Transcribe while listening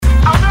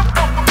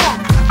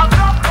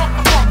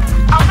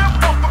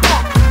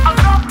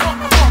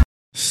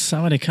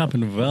Sawadee Cup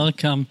and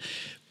welcome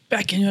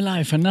back in your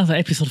life. Another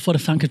episode for the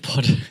Funk It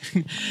Pod.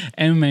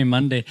 MMA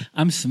Monday.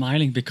 I'm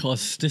smiling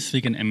because this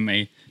week in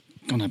MMA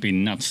gonna be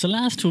nuts. The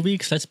last 2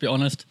 weeks, let's be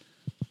honest,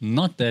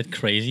 not that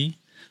crazy.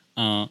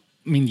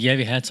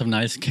 We had some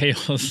nice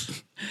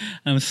chaos.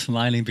 I'm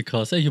smiling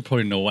because you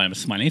probably know why I'm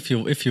smiling. If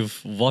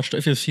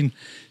you've seen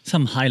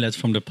some highlights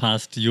from the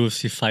past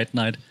UFC fight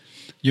night,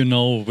 you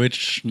know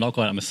which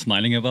knockout I'm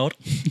smiling about.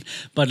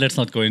 But let's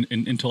not go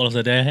into all of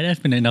that. There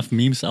have been enough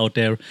memes out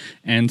there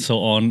and so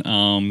on,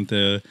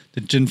 the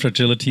gin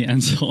fragility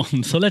and so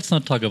on. So let's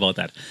not talk about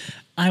that.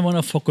 I want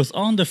to focus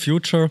on the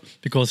future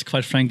because,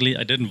 quite frankly,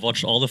 I didn't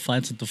watch all the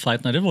fights at the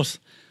fight night.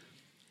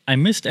 I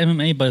missed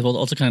MMA, but it was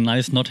also kind of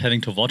nice not having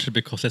to watch it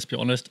because, let's be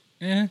honest,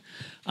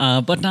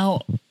 but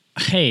now,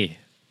 hey,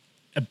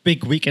 a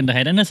big weekend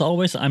ahead. And as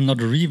always, I'm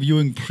not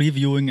reviewing,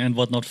 previewing, and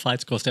whatnot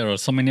fights because there are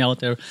so many out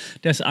there.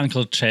 There's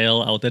Uncle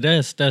Chael out there.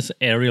 There's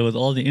Ariel with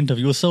all the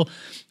interviews. So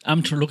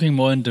I'm looking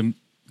more into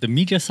the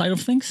media side of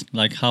things,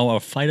 like how are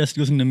fighters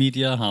using the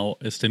media, how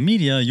is the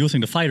media using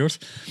the fighters,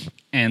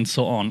 and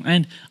so on.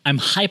 And I'm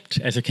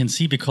hyped, as you can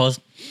see, because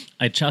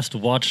I just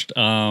watched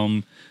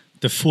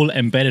the full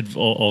embedded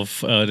of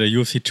the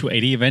UFC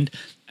 280 event.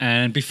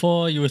 And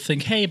before you would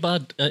think, hey,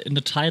 but in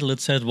the title it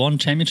says one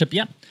championship.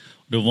 Yeah,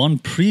 the one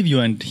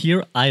preview. And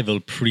here I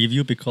will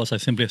preview because I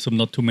simply assume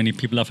not too many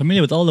people are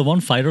familiar with all the one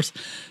fighters.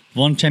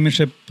 One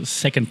championship,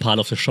 second part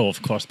of the show,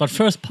 of course. But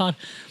first part,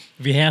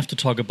 we have to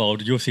talk about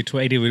UFC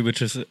 280,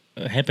 which is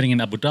happening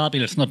in Abu Dhabi.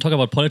 Let's not talk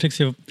about politics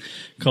here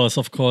because,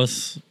 of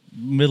course,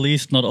 Middle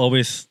East not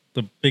always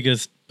the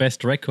biggest,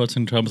 best records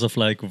in terms of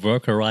like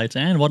worker rights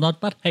and whatnot.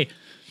 But hey,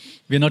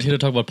 we're not here to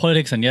talk about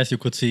politics, and yes, you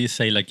could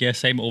say like, yeah,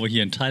 same over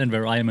here in Thailand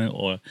where I am,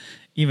 or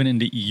even in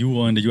the EU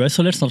or in the US.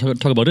 So let's not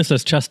talk about this.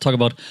 Let's just talk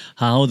about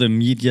how the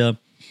media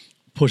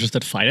pushes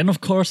that fight. And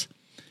of course,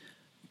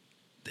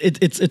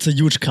 it's a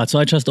huge cut. So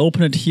I just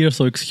opened it here.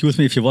 So excuse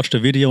me if you watched the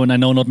video, and I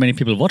know not many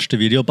people watched the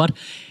video, but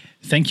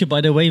thank you,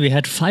 by the way. We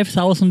had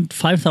 5,000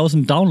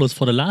 downloads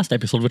for the last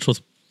episode, which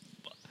was,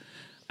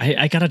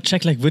 I gotta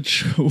check like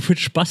which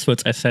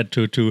buzzwords I said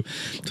to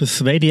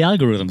sway the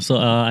algorithm. So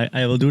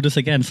I will do this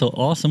again. So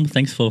awesome!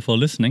 Thanks for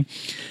listening.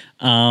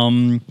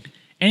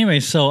 Anyway,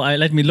 so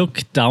let me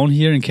look down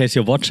here in case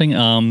you're watching.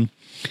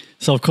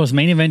 So of course,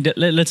 main event.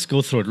 Let's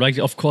go through it. Right?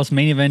 Of course,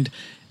 main event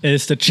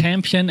is the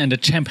champion, and the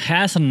champ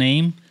has a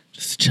name.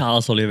 It's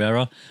Charles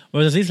Oliveira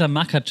versus Islam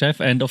Makhachev,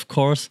 and of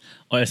course,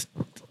 or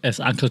as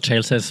Uncle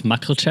Chael says,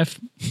 Makhachev.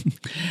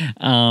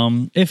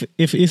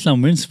 If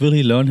Islam wins, will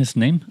he learn his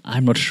name?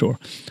 I'm not sure.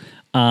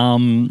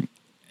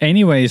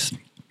 Anyways,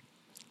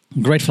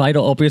 great fighter,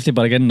 obviously,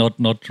 but again,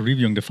 not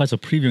reviewing the fights or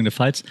previewing the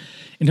fights.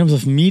 In terms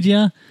of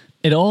media,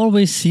 it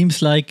always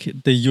seems like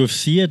the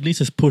UFC at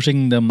least is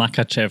pushing the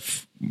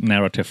Makhachev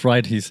narrative,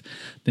 right? He's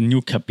the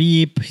new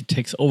Khabib, he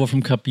takes over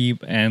from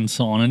Khabib and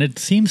so on. And it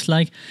seems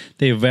like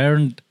they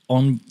weren't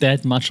on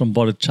that much on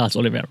board with Charles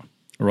Oliveira,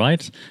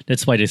 right?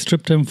 That's why they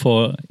stripped him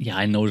for,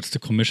 I know it's the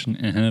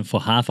commission, for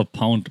half a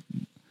pound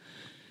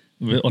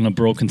on a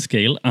broken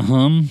scale.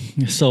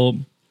 So,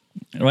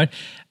 right?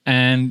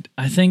 And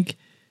I think,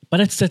 but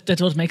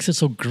that's what makes it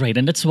so great.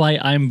 And that's why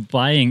I'm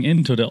buying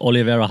into the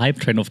Oliveira hype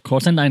train, of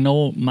course. And I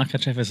know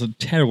Makhachev is a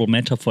terrible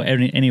matchup for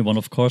anyone,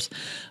 of course.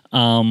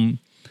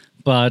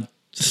 But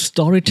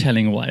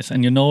storytelling-wise,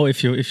 and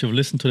if you've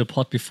listened to the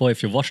pod before,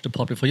 if you've watched the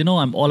pod before,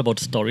 I'm all about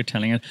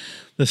storytelling. And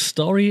the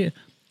story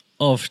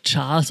of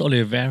Charles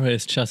Oliveira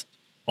is just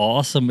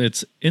awesome.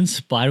 It's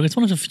inspiring. It's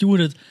one of the few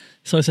that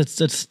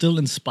still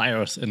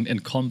inspires in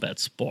combat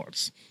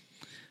sports.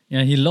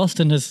 Yeah, he lost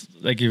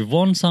he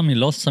won some, he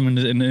lost some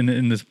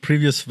in his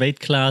previous weight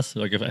class,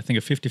 like I think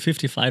a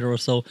 50-50 fighter or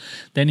so.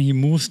 Then he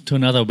moves to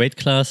another weight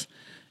class,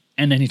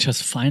 and then he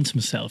just finds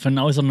himself. And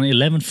now he's on an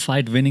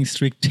 11-fight winning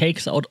streak,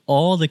 takes out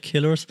all the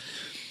killers.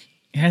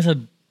 He has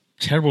a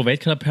terrible weight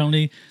cut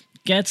apparently,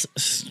 gets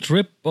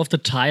stripped of the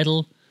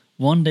title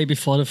one day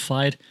before the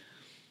fight.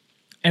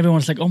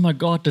 Everyone's like, oh my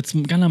God, that's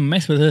gonna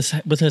mess with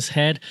his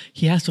head.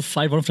 He has to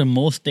fight one of the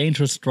most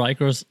dangerous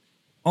strikers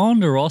on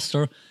the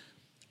roster.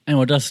 And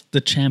what does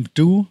the champ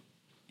do?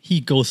 He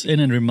goes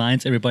in and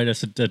reminds everybody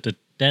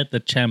that the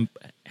champ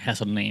has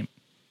a name.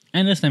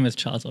 And his name is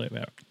Charles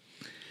Oliveira.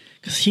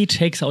 Because he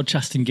takes out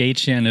Justin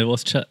Gaethje, and it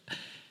was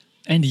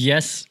and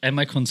yes, am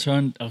I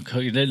concerned?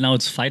 Okay, now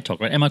it's fight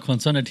talk, right? Am I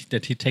concerned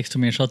that he takes too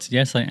many shots?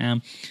 Yes, I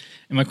am.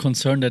 Am I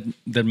concerned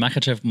that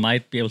Makhachev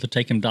might be able to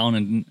take him down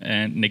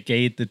and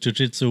negate the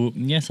jiu-jitsu?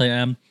 Yes, I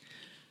am.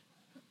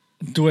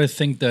 Do I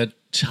think that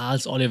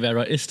Charles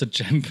Oliveira is the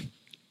champ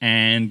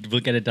and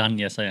will get it done?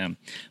 Yes, I am.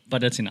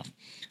 But that's enough.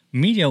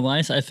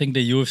 Media-wise, I think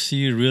the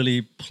UFC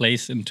really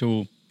plays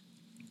into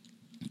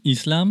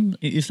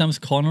Islam's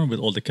corner with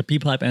all the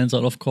Khabib hype and so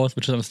on, of course,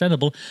 which is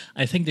understandable.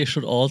 I think they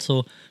should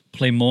also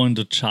play more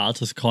into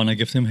Charles's corner,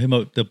 give him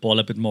the ball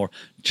a bit more.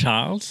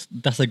 Charles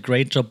does a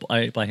great job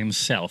by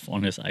himself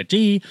on his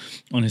IG,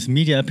 on his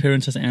media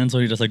appearances, and so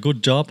he does a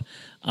good job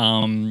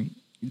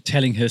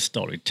telling his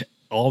story.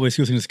 always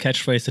using this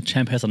catchphrase, the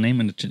champ has a name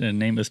and the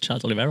name is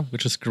Charles Oliveira,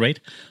 which is great.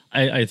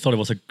 I thought it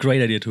was a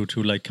great idea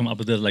to like come up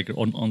with it like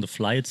on the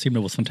fly. It seemed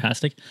it was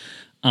fantastic.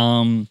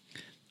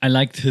 I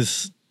liked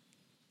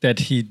that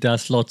he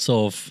does lots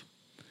of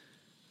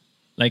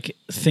like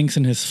things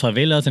in his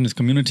favelas, in his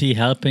community,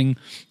 helping,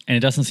 and it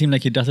doesn't seem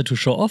like he does it to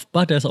show off,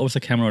 but there's always a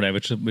camera there,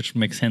 which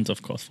makes sense,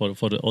 of course, for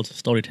the also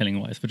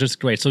storytelling wise, which is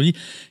great. So he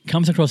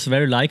comes across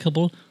very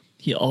likable.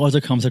 He also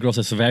comes across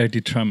as very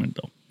determined,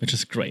 though, which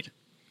is great.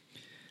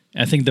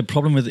 I think the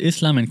problem with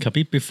Islam and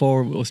Khabib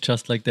before was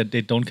just like that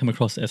they don't come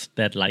across as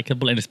that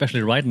likable, and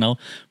especially right now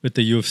with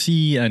the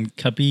UFC and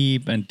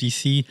Khabib and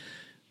DC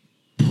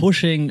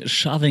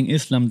shoving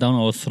Islam down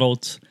our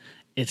throats.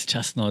 It's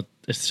just not.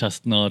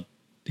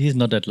 He's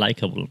not that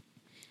likable.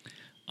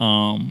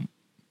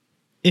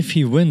 If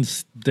he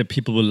wins, the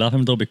people will love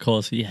him though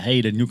because he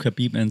hated new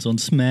Khabib and so on,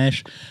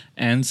 smash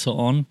and so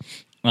on.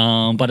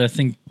 But I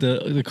think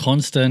the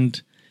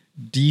constant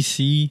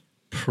DC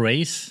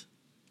praise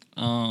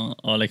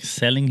or like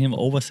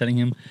overselling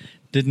him,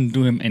 didn't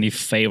do him any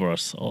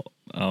favors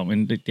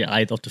in the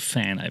eyes of the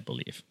fan, I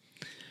believe.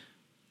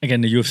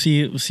 Again, the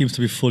UFC seems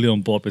to be fully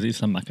on board with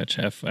Islam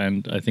Makhachev,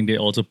 and I think they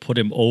also put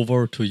him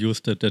over, to use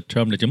the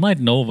term that you might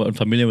know and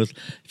familiar with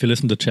if you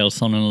listen to Chael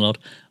Sonnen a lot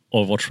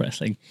or watch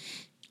wrestling.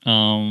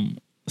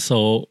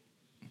 So,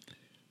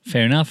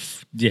 fair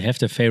enough, you have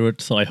the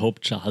favorite, so I hope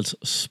Charles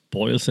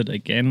spoils it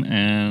again,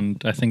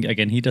 and I think,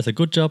 again, he does a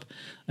good job.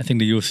 I think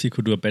the UFC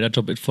could do a better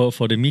job.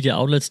 For the media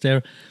outlets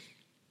there,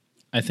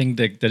 I think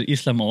that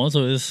Islam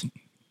also is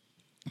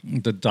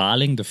the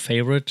darling, the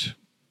favorite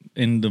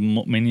in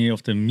many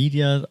of the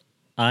media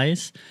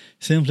eyes,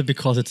 simply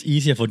because it's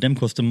easier for them,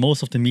 because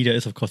most of the media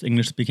is, of course,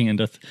 English speaking, and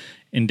that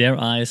in their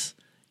eyes,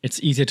 it's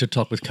easier to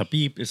talk with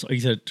Khabib, it's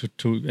easier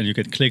and you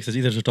get clicks, it's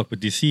easier to talk with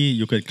DC,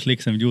 you get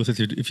clicks and views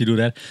if you do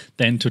that,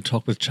 than to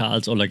talk with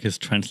Charles or like his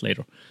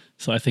translator.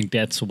 So I think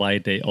that's why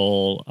they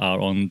all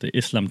are on the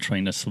Islam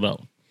train as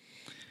well.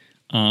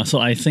 So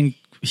I think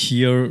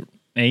here,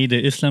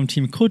 the Islam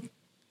team could,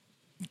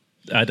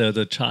 either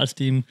the Charles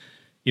team,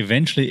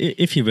 eventually,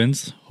 if he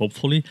wins,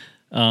 hopefully,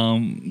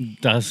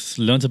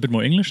 learns a bit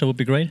more English. That would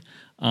be great.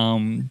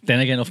 Then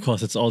again, of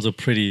course, it's also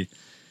pretty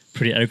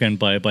arrogant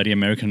by the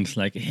Americans.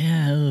 Like,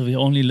 yeah, we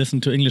only listen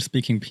to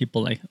English-speaking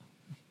people. Like,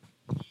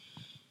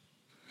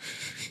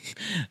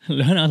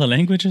 learn other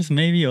languages,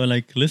 maybe, or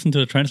like listen to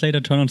the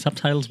translator, turn on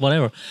subtitles,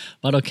 whatever.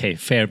 But okay,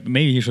 fair.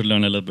 Maybe he should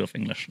learn a little bit of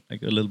English,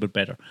 like a little bit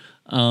better.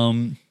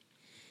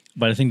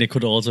 But I think they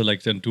could also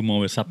like then do more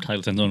with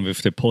subtitles and so on.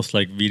 If they post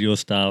like video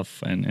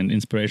stuff and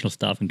inspirational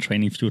stuff and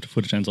training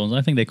footage and so on. So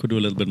I think they could do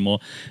a little bit more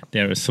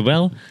there as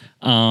well.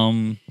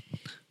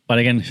 But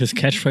again, his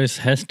catchphrase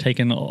has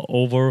taken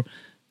over.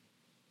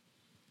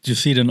 You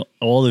see it in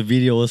all the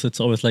videos. It's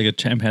always like a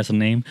champ has a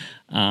name.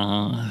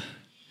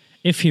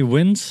 If he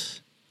wins,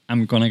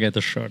 I'm gonna get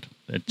the shirt.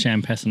 The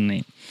champ has a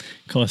name,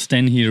 because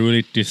then he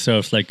really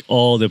deserves like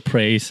all the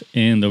praise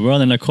in the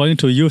world. And according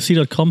to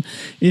UFC.com,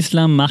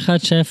 Islam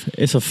Makhachev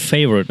is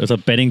a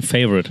betting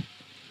favorite.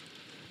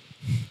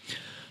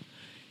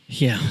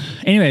 Yeah.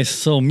 Anyways,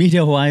 so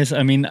media-wise,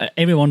 I mean,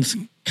 everyone's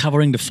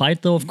covering the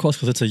fight though, of course,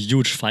 because it's a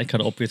huge fight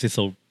card, obviously.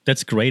 So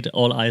that's great.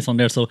 All eyes on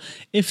there. So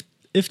if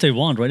they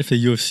want, right, if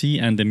the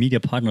UFC and the media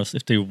partners,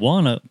 if they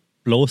wanna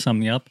blow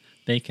something up,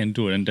 they can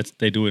do it, and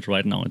they do it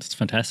right now. It's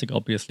fantastic,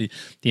 obviously.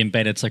 The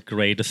embeddeds are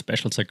great, the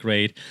specials are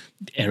great,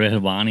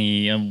 Ariel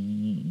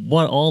Helwani,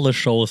 what all the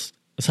shows,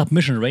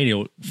 Submission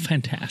Radio,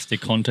 fantastic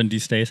content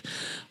these days.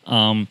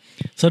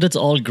 So that's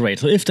all great.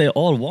 So if they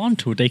all want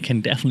to, they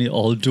can definitely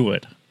all do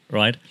it,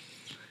 right?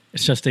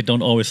 It's just they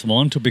don't always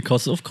want to,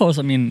 because, of course,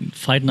 I mean,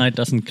 Fight Night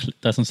doesn't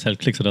sell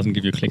clicks, or doesn't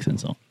give you clicks and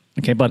so on.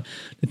 Okay, but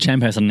the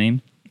champ has a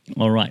name.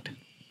 All right.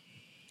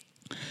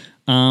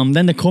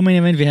 Then the co-main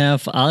event, we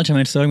have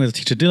Aljamain Sterling with the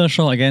TJ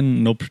Dillashaw.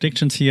 Again, no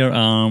predictions here.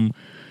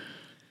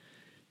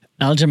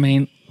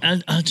 Aljamain, I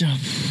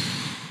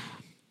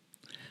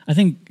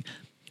think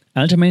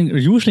Aljamain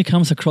usually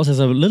comes across as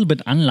a little bit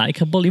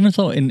unlikable, even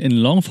though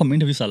in long-form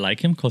interviews I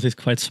like him, because he's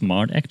quite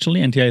smart,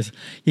 actually, and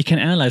he can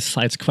analyze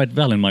fights quite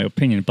well, in my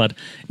opinion. But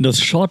in those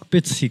short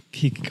bits, he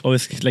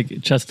always, like, he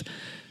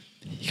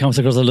comes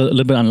across a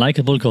little bit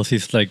unlikable, because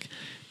he's, like,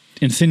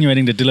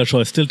 insinuating that Dillashaw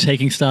is still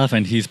taking stuff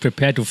and he's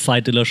prepared to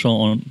fight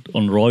Dillashaw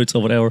on roids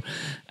or whatever.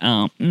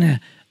 The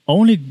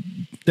only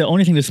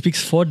thing that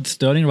speaks for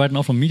Sterling right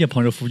now from media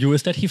point of view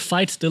is that he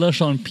fights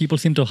Dillashaw, and people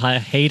seem to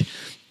hate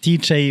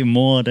TJ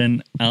more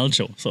than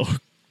Aljo. So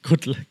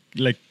good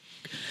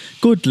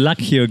luck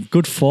here,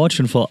 good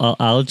fortune for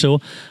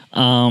Aljo.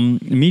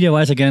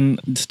 Media-wise, again,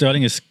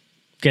 Sterling is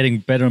getting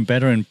better and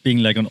better and being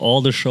like on all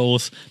the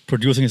shows,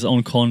 producing his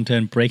own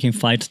content, breaking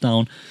fights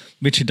down,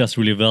 which he does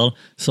really well.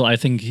 So I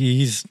think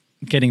he's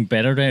getting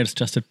better there. It's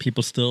just that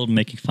people still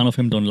making fun of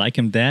him, don't like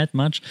him that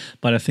much.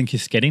 But I think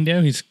he's getting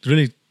there. He's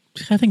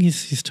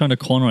turned a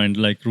corner and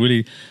like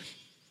really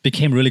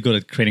became really good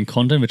at creating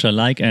content, which I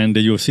like. And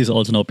the UFC is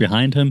also now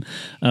behind him,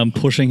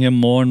 pushing him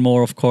more and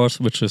more, of course,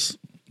 which is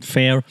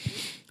fair,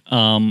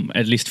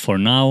 at least for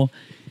now.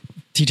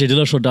 TJ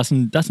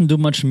Dillashaw doesn't do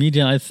much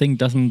media, I think,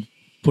 doesn't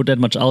put that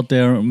much out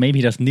there. Maybe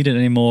he doesn't need it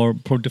anymore.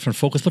 Probably different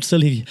focus, but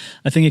still,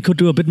 I think he could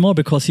do a bit more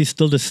because he's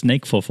still the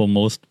snake for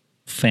most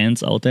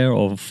fans out there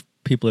or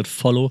people that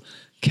follow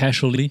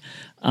casually.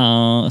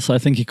 So I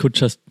think he could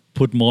just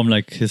put more on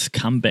like his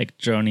comeback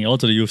journey.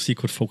 Also, the UFC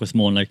could focus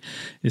more on like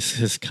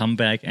his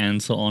comeback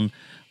and so on.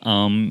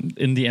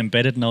 In the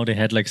embedded now, they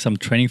had like some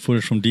training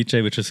footage from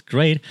DJ, which is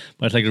great,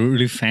 but it's like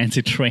really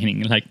fancy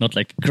training, like not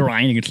like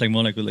grinding. It's like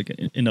more like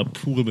in a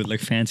pool with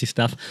like fancy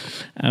stuff,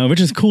 which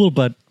is cool.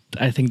 But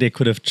I think they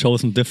could have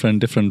chosen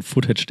different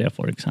footage there,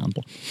 for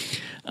example.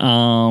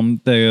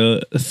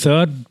 The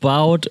third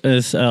bout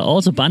is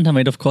also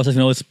bantamweight, of course. As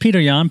you know, it's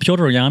Petr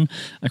Yan.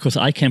 Because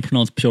I can't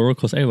pronounce Piotr,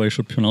 because everybody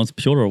should pronounce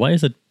Piotr. Why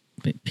is it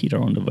Peter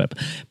on the web?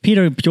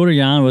 Petr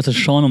Yan versus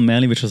Sean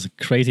O'Malley, which was a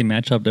crazy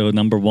matchup. The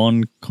number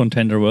 1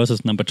 contender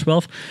versus number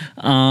 12.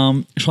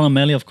 Sean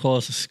O'Malley, of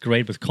course, is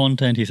great with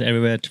content. He's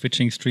everywhere,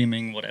 twitching,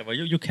 streaming, whatever.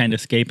 You can't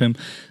escape him.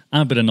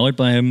 I'm a bit annoyed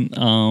by him,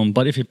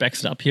 but if he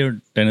backs it up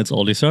here, then it's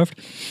all deserved.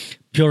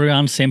 Petr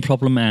Yan, same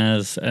problem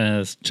as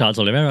Charles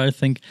Oliveira, I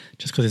think,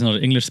 just because he's not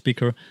an English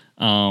speaker.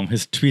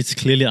 His tweets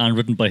clearly aren't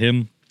written by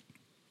him.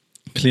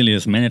 Clearly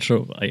his manager,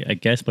 I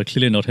guess, but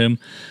clearly not him.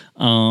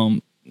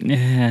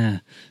 Yeah,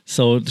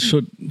 so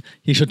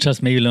he should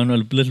just maybe learn a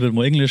little bit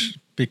more English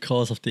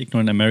because of the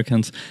ignorant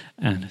Americans.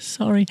 And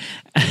sorry,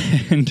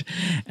 and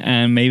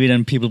maybe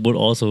then people would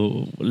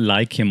also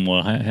like him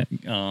more.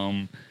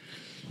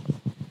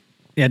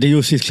 Yeah, the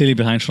UFC is clearly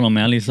behind Sean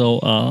O'Malley. So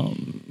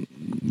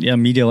yeah,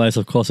 media-wise,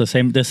 of course, the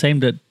same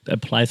that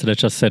applies that I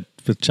just said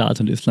with Charles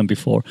and Islam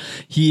before.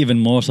 He even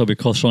more so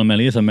because Sean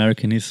O'Malley is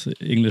American, he's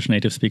English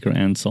native speaker,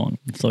 and so on.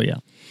 So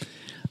yeah.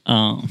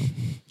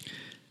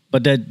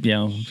 But that,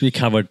 yeah, we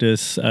covered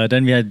this.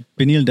 Then we had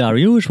Benil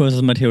Dariush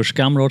versus Mateusz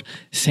Gamrot.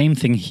 Same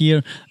thing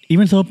here.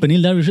 Even though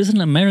Benil Dariush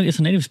is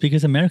a native speaker,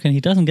 he's American, he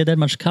doesn't get that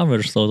much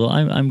coverage. So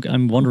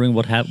I'm wondering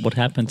what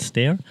happens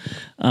there.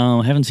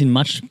 I haven't seen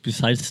much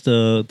besides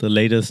the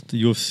latest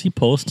UFC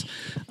post.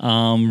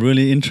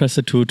 Really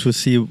interested to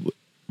see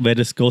where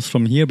this goes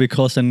from here,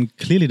 because then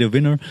clearly the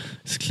winner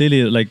is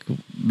clearly like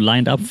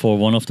lined up for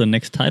one of the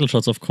next title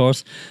shots, of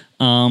course.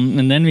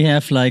 And then we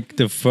have like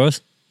the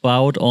first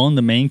bout on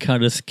the main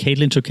card is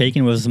Caitlin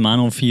Chukagian versus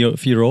Manon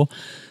Fiorot.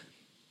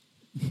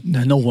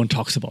 No one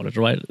talks about it,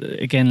 right?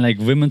 Again, like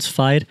women's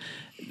fight.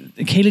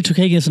 Caitlin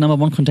Chukagian is the number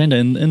 1 contender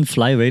in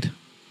flyweight.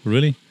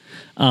 Really?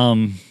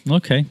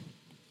 Okay.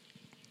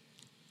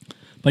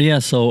 But yeah,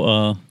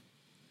 so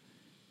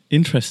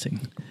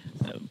interesting.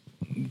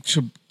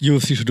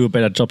 UFC should do a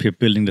better job here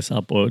building this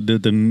up, or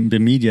the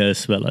media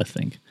as well, I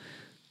think.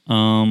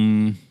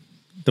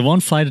 The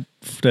one fight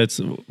that's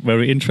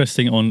very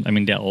interesting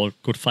they're all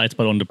good fights,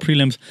 but on the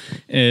prelims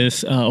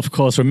is, of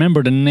course,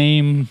 remember the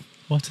name,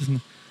 what's his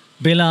name?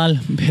 Belal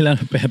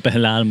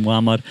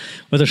Muhammad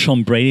versus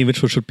Sean Brady, which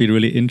should be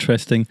really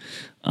interesting.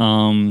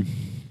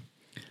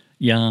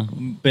 Yeah,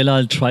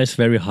 Belal tries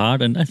very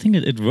hard, and I think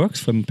it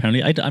works for him,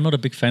 apparently. I'm not a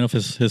big fan of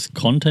his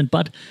content,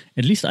 but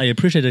at least I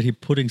appreciate that he's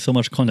putting so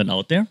much content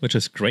out there, which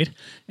is great.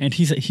 And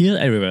he's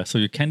everywhere, so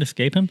you can't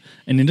escape him.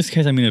 And in this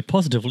case, I mean it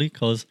positively,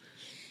 because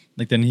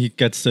like then he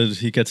gets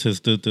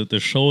the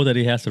show that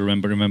he has to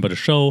remember the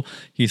show.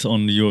 He's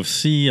on the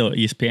UFC or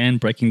ESPN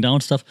breaking down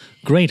stuff.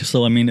 Great.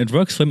 So I mean, it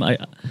works for him.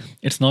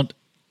 It's not,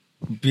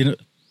 in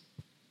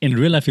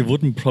real life he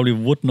probably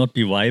would not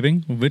be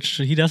vibing, which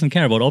he doesn't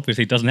care about.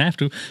 Obviously, he doesn't have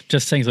to.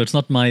 Just saying. So it's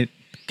not my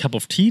cup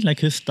of tea, like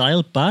his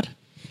style, but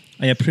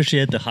I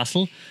appreciate the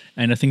hustle,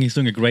 and I think he's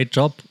doing a great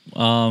job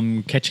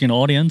catching an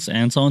audience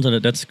and so on. So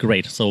that's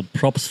great. So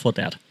props for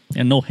that,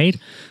 and no hate.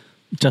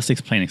 Just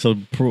explaining, so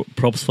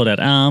props for that.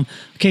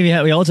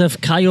 Okay, we also have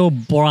Caio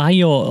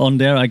Borralho on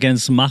there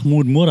against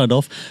Mahmoud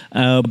Muradov.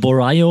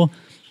 Borralho,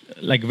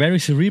 like very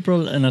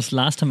cerebral, and as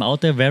last time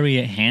out there,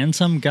 very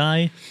handsome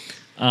guy.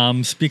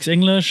 Speaks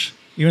English,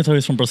 even though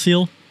he's from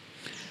Brazil.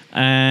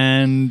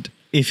 And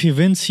if he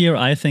wins here,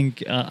 I think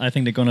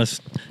they're gonna.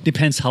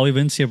 Depends how he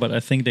wins here, but I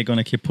think they're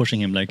gonna keep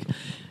pushing him. Like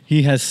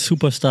he has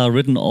superstar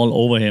written all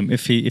over him.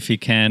 If he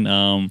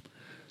can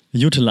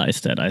utilize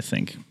that, I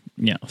think.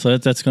 Yeah, so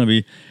that's going to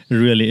be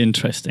really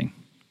interesting.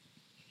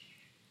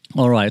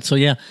 All right, so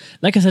yeah,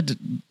 like I said,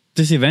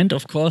 this event,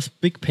 of course,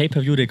 big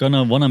pay-per-view, they're going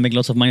to want to make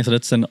lots of money, so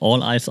that's an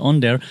all eyes on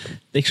there.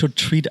 They should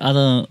treat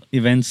other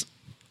events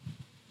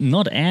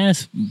not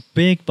as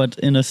big, but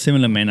in a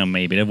similar manner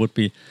maybe. That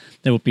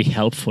would be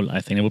helpful,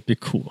 I think. It would be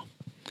cool.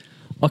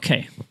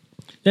 Okay,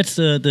 that's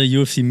the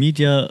UFC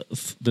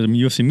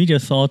media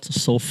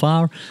thoughts so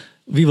far.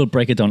 We will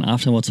break it down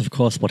afterwards, of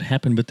course, what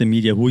happened with the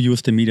media, who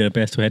used the media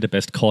best, who had the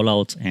best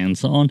call-outs, and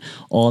so on.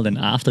 All then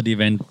after the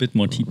event, a bit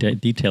more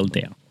detail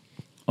there.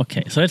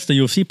 Okay, so that's the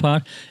UFC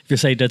part. If you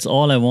say that's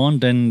all I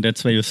want, then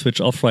that's where you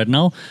switch off right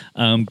now.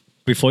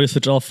 Before you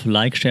switch off,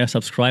 like, share,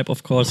 subscribe,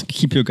 of course,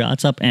 keep your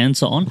guards up, and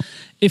so on.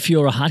 If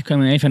you're a hardcore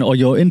MMA fan or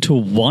you're into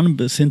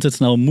one, since it's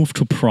now moved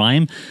to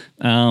Prime,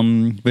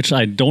 which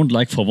I don't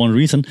like for one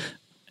reason,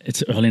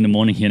 it's early in the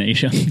morning here in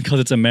Asia because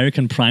it's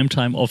American prime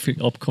time, of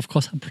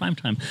course, prime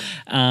time.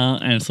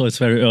 And so it's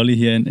very early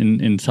here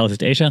in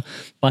Southeast Asia.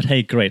 But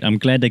hey, great. I'm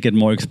glad they get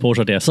more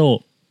exposure there.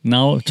 So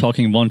Now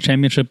talking one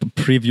championship,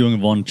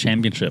 previewing one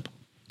championship.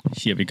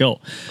 Here we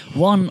go.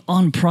 One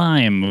on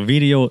Prime,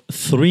 video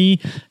 3,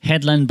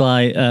 headlined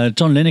by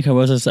John Lineker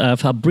versus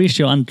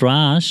Fabricio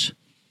Andrade.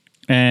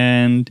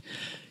 And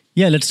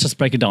yeah, let's just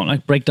break it down.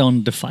 Like, break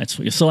down the fights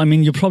for you. So, I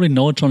mean, you probably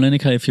know John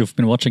Lineker if you've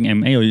been watching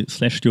MMA or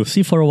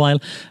 /UFC for a while.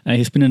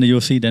 He's been in the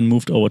UFC, then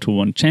moved over to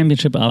one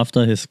championship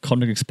after his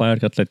contract expired,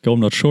 got let go, I'm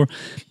not sure.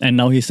 And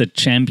now he's the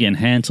champion,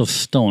 Hands of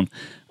Stone.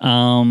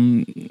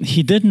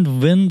 He didn't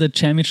win the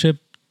championship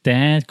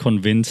that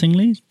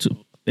convincingly,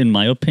 in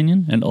my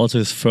opinion, and also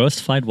his first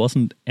fight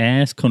wasn't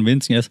as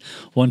convincing as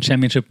one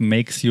championship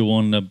makes you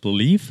want to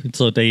believe.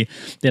 So they're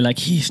like,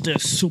 he's the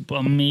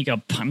super mega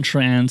puncher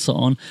and so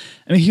on.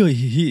 I mean,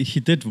 he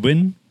did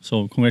win,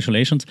 so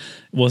congratulations.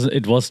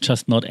 It was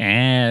just not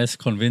as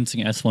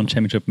convincing as one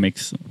championship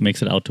makes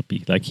it out to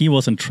be. Like, he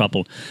was in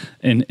trouble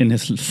in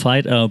his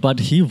fight, but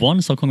he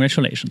won, so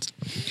congratulations.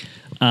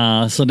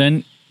 So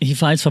then he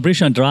fights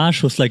Fabricio Andrade,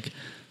 who's like,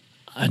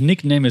 a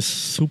nickname is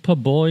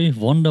Superboy,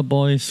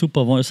 Wonderboy,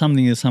 Superboy,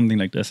 something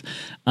like this.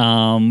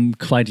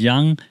 Quite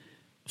young,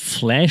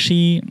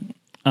 flashy,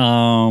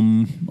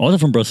 also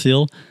from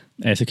Brazil,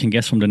 as you can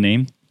guess from the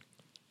name.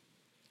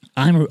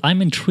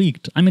 I'm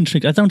intrigued. I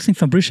don't think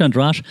Fabricio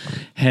Andrade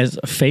has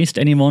faced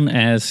anyone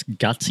as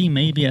gutsy,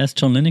 maybe as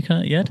John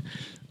Lineker yet.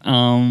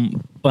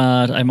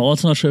 But I'm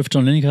also not sure if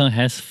John Lineker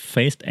has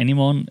faced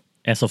anyone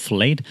as of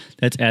late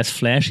that's as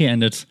flashy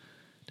and that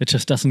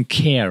just doesn't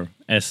care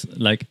as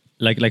like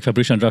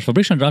Fabricio Andrade.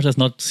 Fabricio Andrade is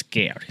not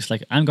scared. He's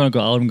like, I'm going to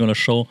go out, I'm going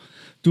to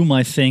do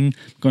my thing,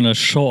 I'm going to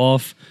show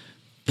off,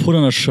 put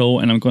on a show,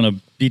 and I'm going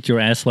to beat your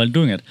ass while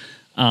doing it.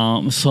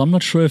 So I'm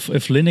not sure if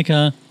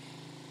Lineker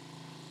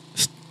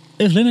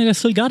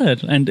still got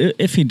it. And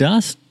if he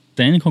does,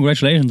 then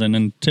congratulations and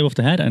then tip of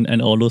the hat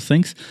and all those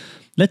things.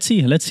 Let's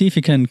see if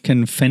he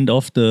can fend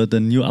off the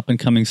new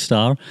up-and-coming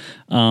star.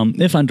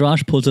 If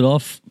Andrade pulls it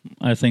off,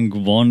 I think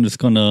one is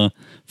going to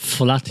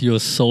flood your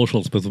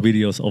socials with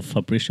videos of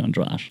Fabricio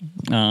Andrade.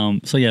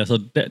 So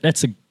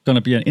that's going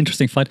to be an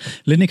interesting fight.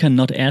 Lineker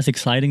not as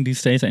exciting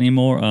these days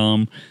anymore,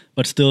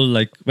 but still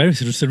like very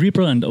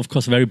cerebral and of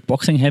course very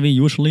boxing heavy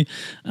usually.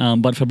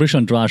 But Fabricio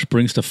Andrade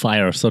brings the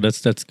fire, so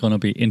that's going to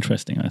be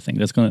interesting. I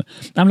think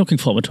I'm looking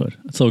forward to it.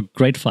 So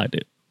great fight.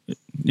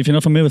 If you're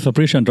not familiar with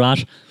Fabricio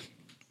Andrade,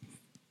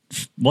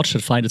 watch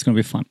that fight. It's going to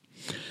be fun.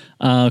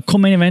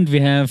 Co-main event, we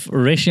have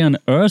Recian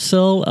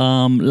Ercel,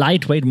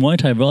 lightweight Muay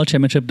Thai World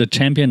Championship, the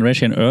champion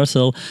Recian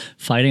Ercel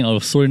fighting out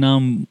of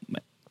Suriname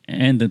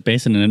and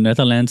based in the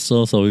Netherlands.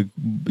 So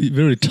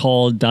very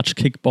tall Dutch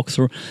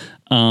kickboxer,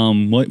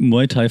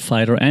 Muay Thai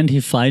fighter, and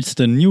he fights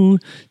the new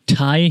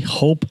Thai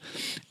Hope,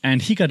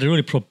 and he got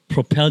really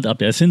propelled up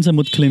there.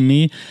 Sinsamut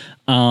Klimi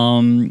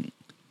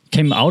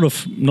came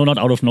not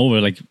out of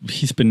nowhere. Like,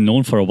 he's been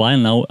known for a while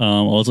now.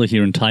 Also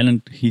here in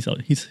Thailand, he's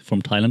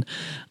from Thailand.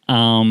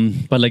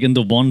 But like in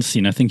the one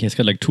scene, I think he's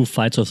got like 2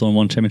 fights or so in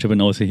one championship,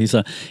 and also he's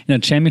in a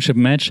championship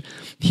match.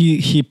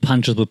 He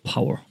punches with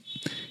power.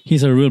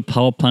 He's a real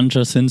power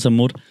puncher,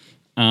 Sinsamut.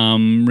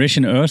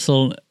 Recian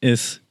Ercel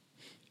is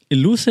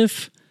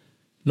elusive,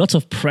 lots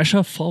of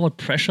pressure, forward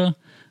pressure,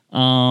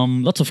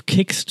 lots of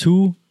kicks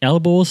too,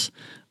 elbows.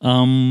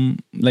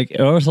 Like,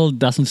 Ercel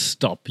doesn't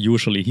stop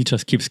usually. He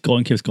just keeps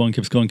going,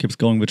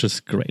 which is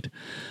great.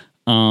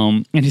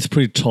 And he's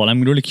pretty tall.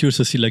 I'm really curious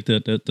to see like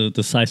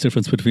the size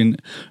difference between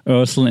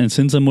Ercel and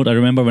Sinsamut. I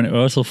remember when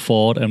Ercel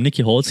fought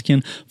Nicky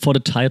Holzkin for the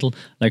title,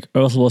 like,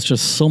 Ercel was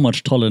just so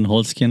much taller than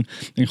Holzkin,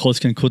 and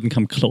Holzkin couldn't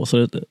come close.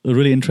 So a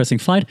really interesting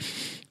fight.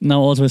 Now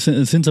also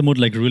Sinsamut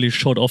like really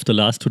showed off the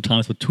last 2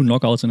 times with 2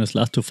 knockouts in his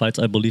last 2 fights,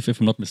 I believe, if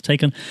I'm not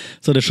mistaken.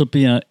 So there should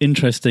be an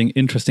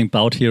interesting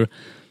bout here.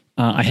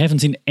 I haven't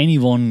seen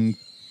anyone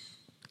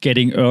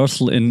getting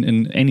Ercel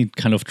in any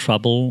kind of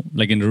trouble,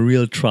 like in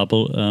real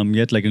trouble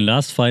yet. Like in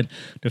last fight,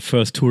 the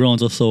first 2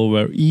 rounds or so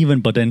were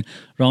even, but then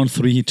round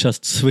 3 he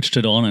just switched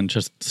it on and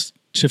just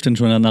shifted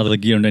into another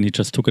gear, and then he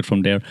just took it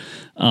from there.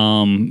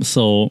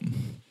 So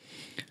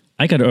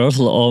I got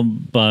Ercel,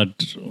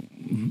 but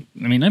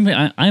I mean,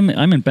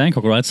 I'm in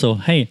Bangkok, right? So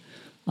hey,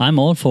 I'm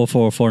all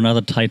for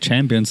another Thai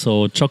champion.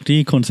 So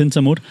Chokdi Kun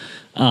Sinsamut.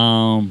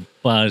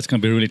 But it's going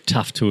to be really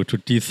tough to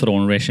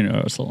dethrone Recian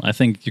Ercel. I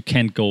think you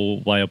can't go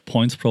via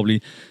points probably.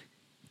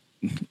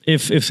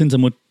 If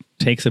Sinsamut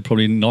takes it,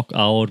 probably knock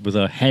out with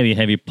a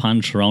heavy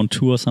punch round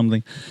 2 or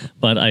something.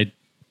 But I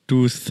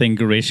do think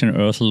Recian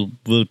Ercel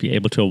will be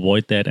able to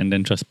avoid that and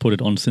then just put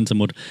it on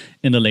Sinsamut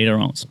in the later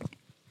rounds.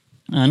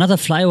 Another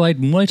flyweight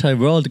Muay Thai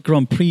World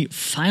Grand Prix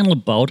final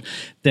bout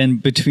then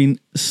between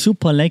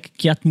Superleg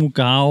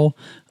Gyatmugao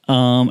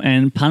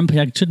and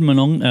Panpayak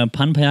Chitmanong.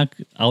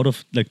 Panpayak out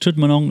of like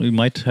Chitmanong, you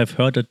might have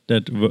heard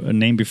that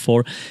name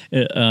before.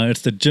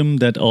 It's the gym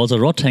that also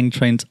Rotang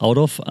trains out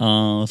of.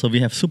 So we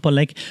have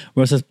Superleg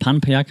versus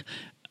Panpayak.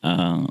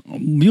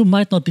 You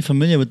might not be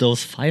familiar with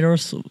those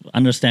fighters,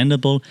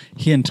 understandable.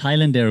 Here in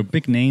Thailand, they're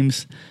big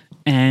names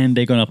and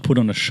they're going to put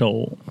on a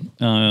show.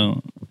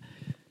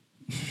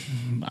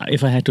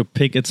 If I had to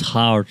pick, it's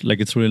hard. Like,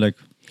 it's really like,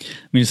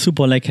 I mean,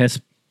 Superleg has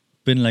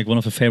been like one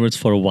of the favorites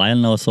for a while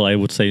now, so I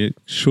would say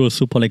sure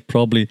Super League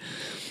probably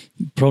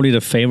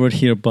the favorite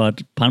here,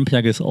 but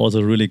Panpiak is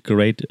also really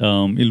great,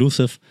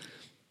 elusive.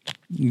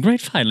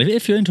 Great fight. Like,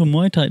 if you're into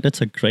Muay Thai,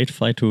 that's a great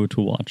fight to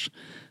watch.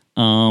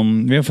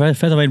 We have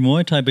featherweight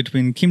Muay Thai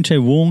between Kim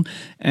Chae-wong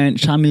and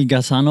Shamil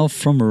Gazanov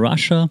from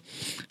Russia.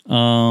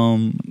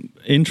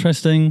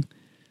 Interesting.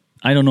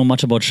 I don't know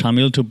much about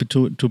Shamil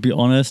to be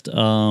honest.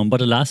 But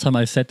the last time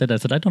I said that, I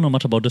said I don't know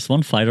much about this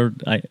one fighter.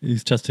 He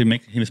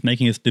was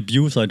making his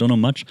debut, so I don't know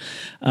much.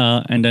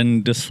 And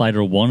then this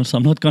fighter won, so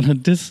I'm not gonna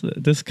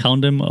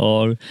discount him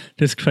or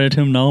discredit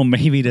him now.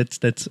 Maybe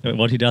that's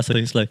what he does.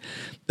 He's like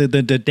the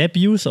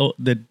debuts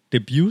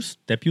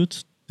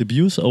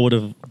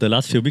over the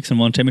last few weeks in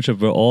one championship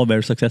were all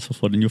very successful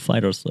for the new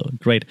fighters. So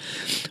great.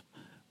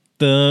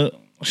 The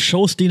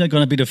show stealer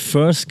gonna be the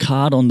first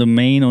card on the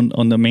main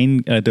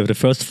the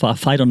first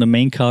fight on the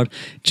main card.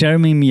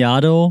 Jeremy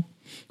Miado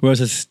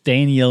versus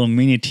Daniel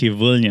Minity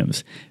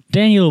Williams.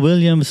 Daniel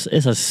Williams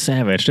is a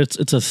savage. It's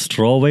a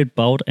strawweight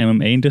bout,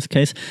 MMA in this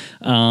case.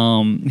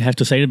 I have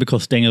to say it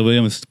because Daniel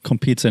Williams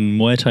competes in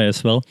Muay Thai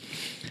as well.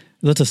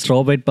 That's a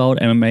strawweight bout,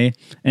 MMA,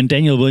 and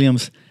Daniel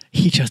Williams,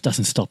 he just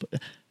doesn't stop.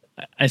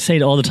 I say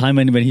it all the time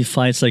when he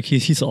fights. Like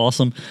he's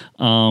awesome.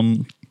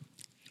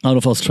 Out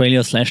of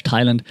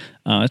Australia/Thailand,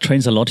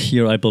 trains a lot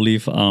here, I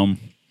believe. The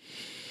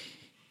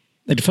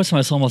first time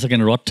I saw him was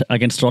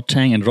against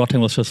Rotang, and Rotang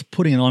was just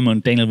putting it on him,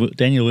 and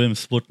Daniel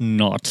Williams would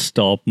not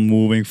stop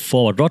moving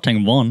forward.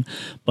 Rotang won,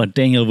 but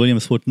Daniel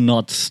Williams would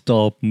not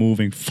stop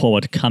moving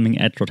forward, coming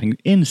at Rotang.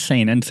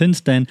 Insane. And since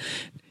then,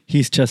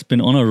 he's just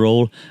been on a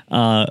roll.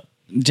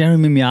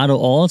 Jeremy Miado,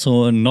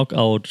 also a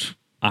knockout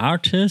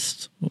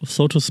artist,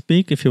 so to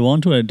speak, if you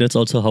want to. That's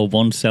also how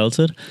one sells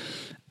it.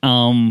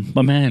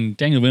 But man,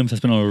 Daniel Williams has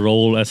been on a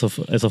roll as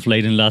of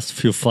late in the last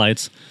few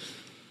fights.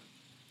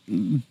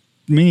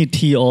 Mini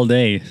T all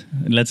day.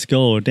 Let's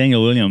go,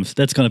 Daniel Williams.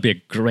 That's gonna be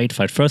a great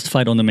fight. First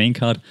fight on the main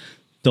card.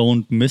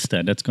 Don't miss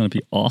that. That's gonna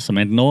be awesome.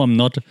 And no, I'm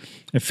not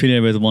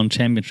affiliated with One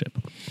Championship.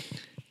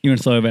 Even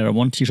though I wear a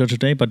One t-shirt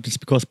today, but it's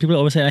because people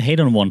always say I hate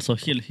on One. So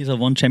here's a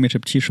One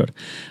Championship t-shirt.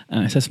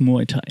 It says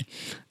Muay Thai.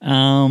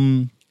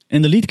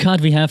 In the lead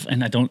card we have,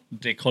 and don't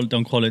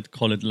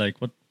call it like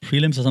what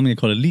prelims or something, they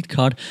call it lead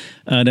card.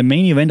 The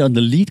main event on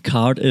the lead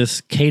card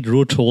is Kate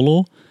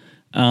Ruotolo,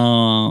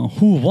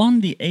 who won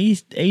the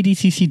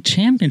ADCC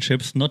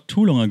championships not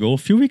too long ago, a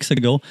few weeks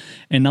ago,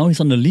 and now he's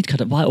on the lead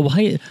card.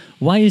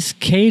 Why is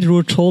Kate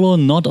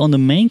Ruotolo not on the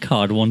main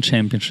card One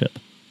Championship?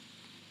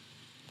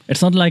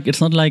 It's not like with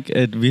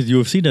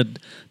UFC that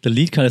the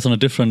lead card is on a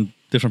different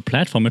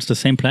platform. It's the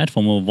same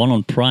platform, or one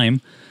on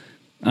Prime.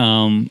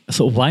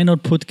 So why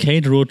not put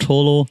Kate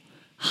Ruotolo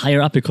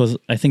higher up? Because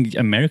I think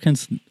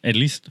Americans, at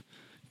least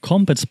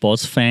combat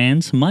sports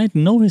fans, might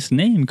know his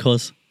name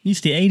because he's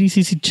the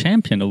ADCC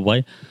champion.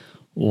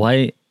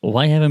 Why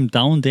have him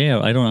down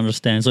there? I don't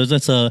understand. So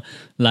that's a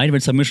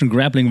lightweight submission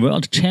grappling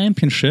world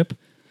championship.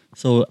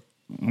 So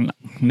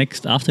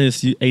next, after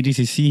his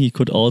ADCC, he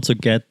could also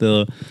get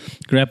the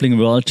grappling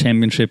world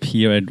championship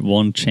here at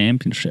One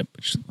Championship.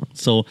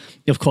 So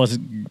of course,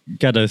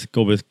 gotta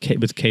go with Kate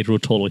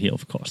Ruotolo here,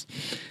 of course.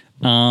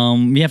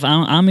 We have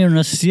Amir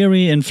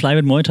Nasiri in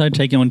flyweight Muay Thai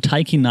taking on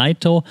Taiki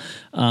Naito.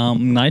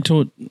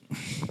 Naito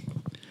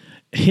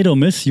hit or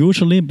miss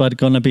usually, but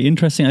gonna be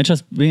interesting. I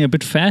just being a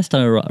bit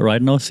faster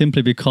right now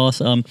simply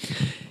because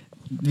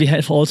we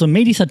have also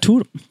Mehdi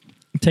Satur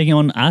taking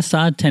on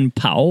Asa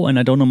Tenpao, and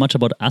I don't know much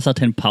about Asa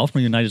Tenpao from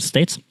the United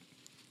States.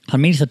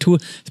 Mehdi Satur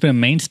has been a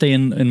mainstay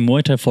in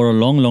Muay Thai for a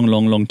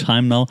long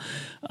time now.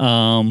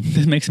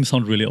 This makes him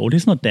sound really old.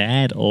 He's not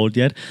that old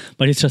yet,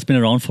 but he's just been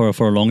around for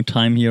a long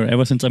time here.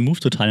 Ever since I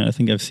moved to Thailand, I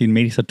think I've seen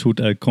Mehdi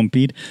Satur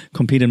compete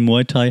in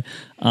Muay Thai.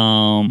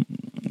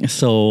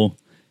 So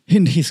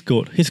he's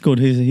good.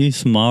 He's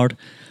smart.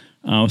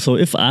 So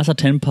if Asa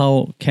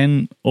Tenpao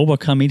can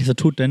overcome Mehdi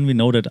Satur, then we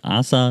know that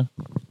Asa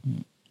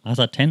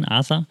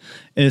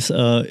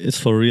is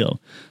for real.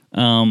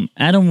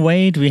 Atom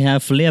weight, we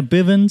have Leah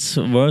Bivens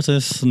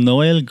versus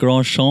Noelle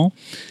Grandchamp.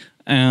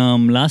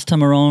 Last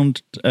time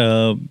around,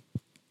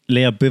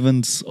 Leah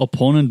Bivens'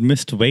 opponent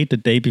missed weight the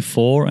day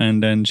before,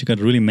 and then she got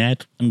really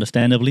mad,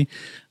 understandably.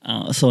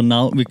 So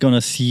now we're gonna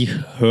see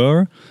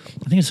her.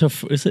 I think it's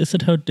is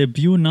it her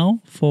debut now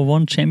for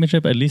One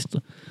Championship, at least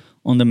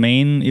on the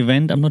main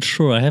event? I'm not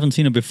sure. I haven't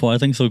seen her before. I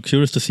think so.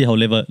 Curious to see how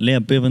Leah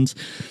Bivens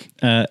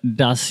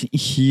does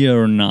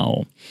here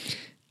now.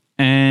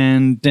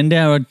 And then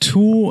there are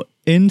two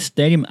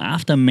in-stadium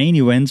after main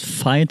events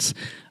fights.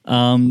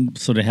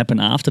 So they happen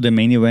after the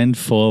main event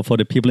for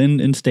the people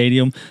in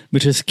stadium,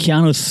 which is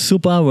Keanu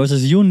Supa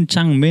versus Yoon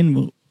Chang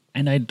Min.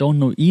 And I don't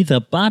know either.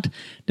 But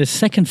the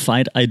second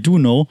fight I do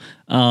know.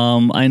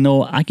 I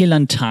know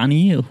Agilan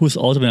Tani, who's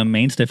also been a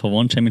mainstay for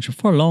One Championship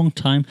for a long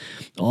time.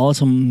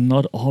 Also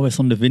not always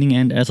on the winning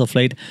end as of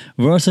late.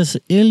 Versus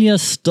Ilya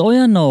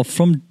Stoyanov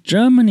from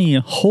Germany.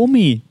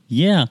 Homie.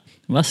 Yeah.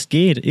 Was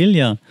geht,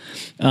 Ilya?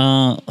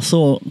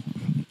 So,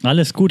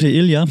 alles Gute,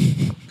 Ilya.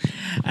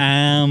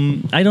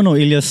 I don't know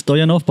Ilya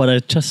Stoyanov, but I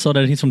just saw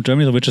that he's from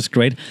Germany, which is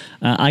great.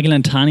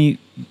 Agilan Tani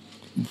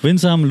win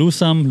some, lose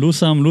some, lose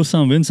some, lose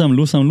some, win some,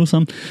 lose some, lose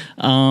some.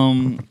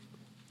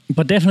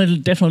 But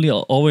definitely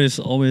always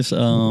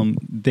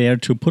there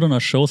to put on a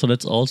show. So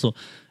that's also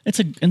it's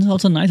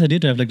also a nice idea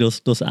to have like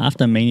those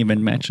after main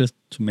event matches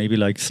to maybe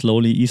like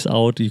slowly ease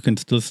out. You can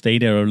still stay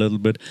there a little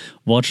bit,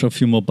 watch a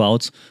few more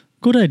bouts.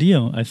 Good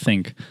idea, I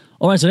think.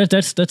 All right, so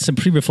that's the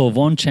preview for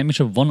One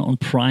Championship, One on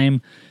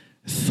Prime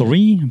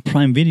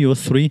Video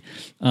 3.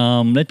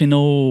 Let me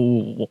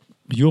know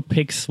your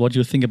picks, what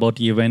you think about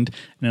the event,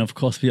 and of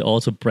course we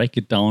also break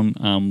it down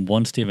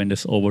once the event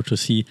is over to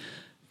see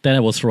that I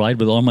was right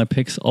with all my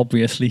picks,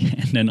 obviously,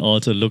 and then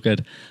also look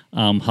at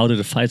how did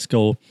the fights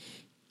go,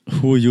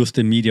 who used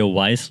the media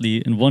wisely.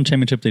 In One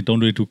Championship, they don't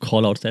really do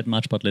call-outs that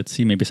much, but let's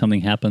see, maybe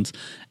something happens,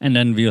 and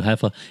then we'll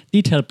have a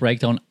detailed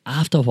breakdown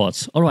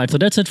afterwards. All right, so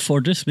that's it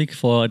for this week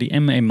for the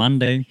MMA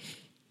Monday.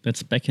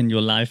 That's Back in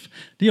Your Life.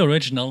 The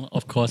original,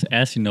 of course,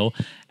 as you know.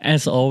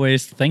 As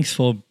always, thanks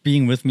for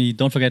being with me.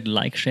 Don't forget to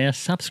like, share,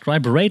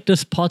 subscribe, rate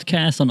this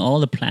podcast on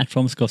all the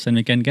platforms, because then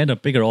we can get a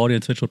bigger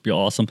audience, which would be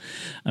awesome.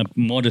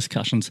 More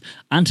discussions.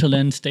 Until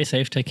then, stay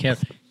safe, take care.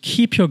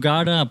 Keep your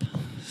guard up.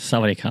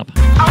 Sawadee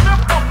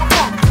Krap.